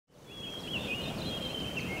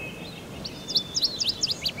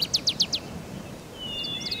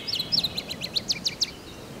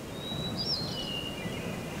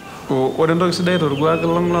ore entoki sidai torkuak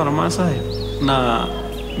lang lormaasai naa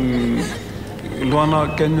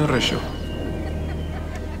iltung'anak kenyorrisho.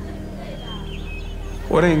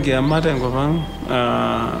 Ore enkiama tenkop ang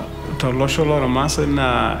tolosho lormaasai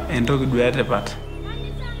naa entoki duo etipat.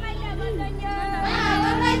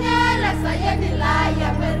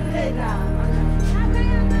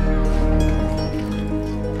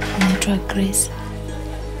 Naitwa Grace.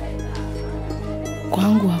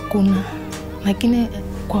 Kwangu hakuna, lakini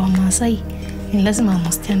kwa Wamasai ni lazima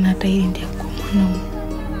msichana atahiri ndiye kuwa mwanaume.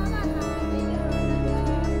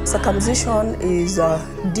 Circumcision is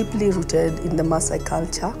deeply rooted in the Maasai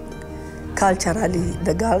culture. Culturally,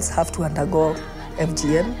 the girls have to undergo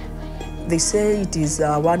FGM. They say it is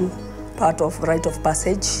one part of rite of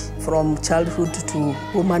passage from childhood to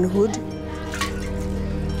womanhood.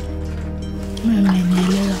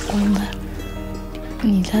 Nimeelewa kwamba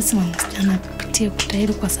ni lazima msichana apitie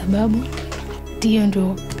kutahiri kwa sababu hiyo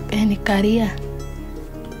ndio karia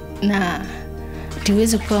na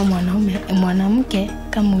tuweze kuwa mwanamke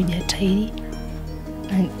kama hujatahiri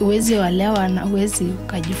na uweze walewa na uweze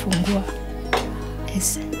ukajifungua.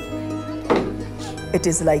 Yes. It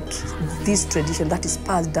is like this tradition that is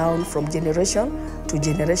passed down from generation to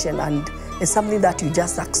generation and it's something that you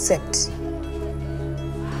just accept.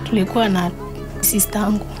 Tulikuwa na sister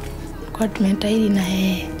yangu kwa tumetahiri na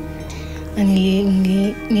yeye. Na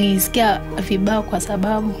nilisikia vibaya kwa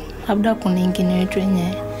sababu labda kuna wengine wetu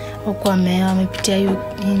wenye wakuwa wamepitia hiyo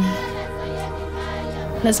nini.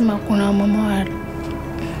 Lazima kuna mama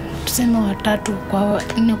tuseme watatu kwa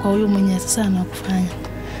nne kwa huyo mwenye sasa anakufanya.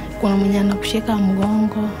 Kuna mwenye anakushika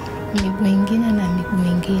mgongo, miguu mingine na miguu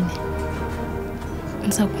mingine.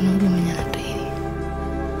 Sasa kuna huyo mwenye anatahiri.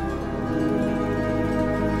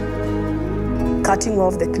 Cutting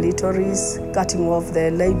off the clitoris, cutting off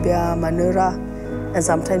the labia minora, and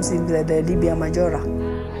sometimes even the labia majora.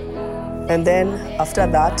 And then after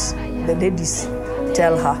that, the ladies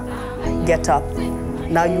tell her, get up,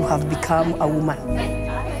 now you have become a woman.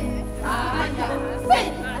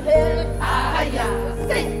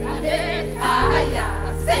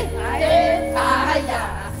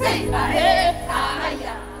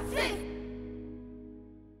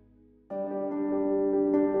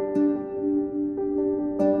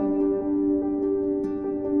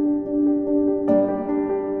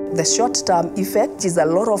 The short-term effect is a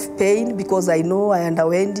lot of pain because I know I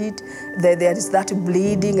underwent it. There is that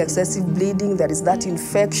bleeding, excessive bleeding, there is that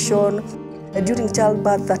infection. And during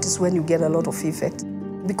childbirth, that is when you get a lot of effect.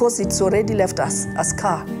 Because it's already left as a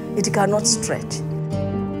scar, it cannot stretch.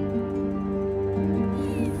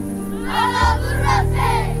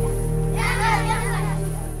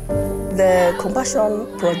 The Compassion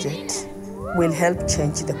Project will help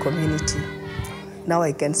change the community. Now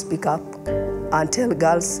I can speak up and tell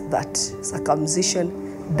girls that circumcision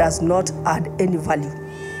does not add any value.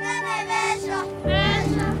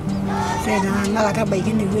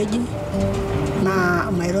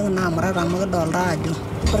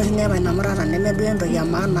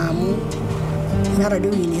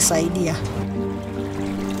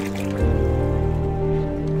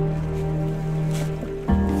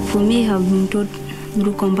 For me, I have been taught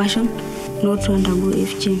through Compassion not to undergo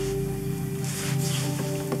FGM.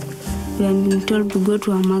 We have been told to go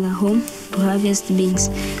to our mother home to harvest beans.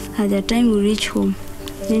 At the time we reach home,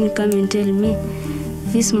 then come and tell me,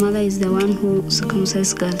 this mother is the one who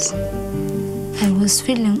circumcised girls. I was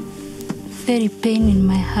feeling very pain in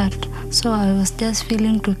my heart, so I was just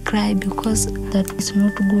feeling to cry because that is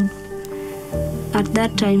not good. At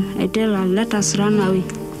that time, I tell her, let us run away.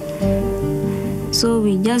 So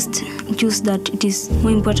we just choose that it is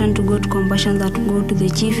more important to go to Compassion than to go to the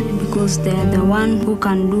chief because they are the one who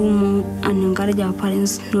can do more and encourage our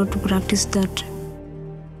parents not to practice that.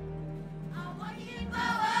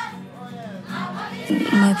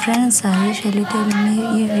 My friends are usually telling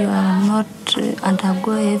me if you are not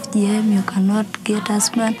undergo FGM, you cannot get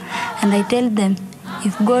husband. And I tell them,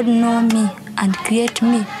 if God know me and create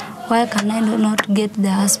me, why can I not get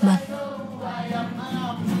the husband?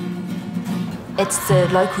 It's the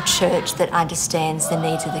local church that understands the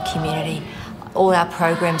needs of the community. All our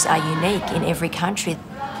programs are unique in every country.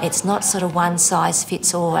 It's not sort of one size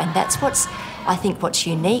fits all, and that's I think what's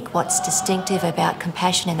unique, what's distinctive about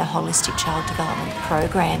Compassion and the Holistic Child Development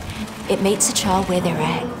Program. It meets the child where they're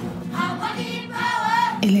at.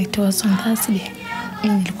 It was on Thursday.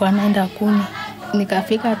 Nilikuwa naenda kuni.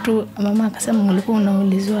 Nikafika tu, mama akasema mlikuwa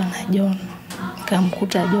unaulizwa na John.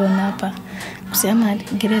 Nikamkuta John hapa. Kusema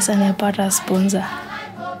Grace amepata sponsor.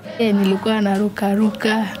 Nilikuwa naruka,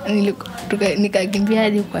 nikakimbia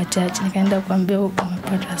hadi kwa church, nikaenda kuambia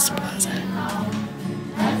umepata sponsor.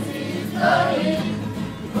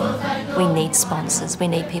 We need sponsors. We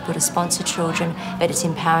need people to sponsor children, but it's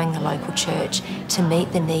empowering the local church to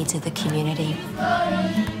meet the needs of the community.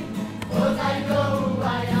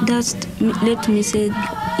 Just let me say,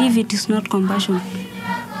 if it is not compassion,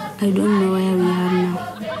 I don't know where we are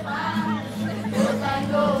now.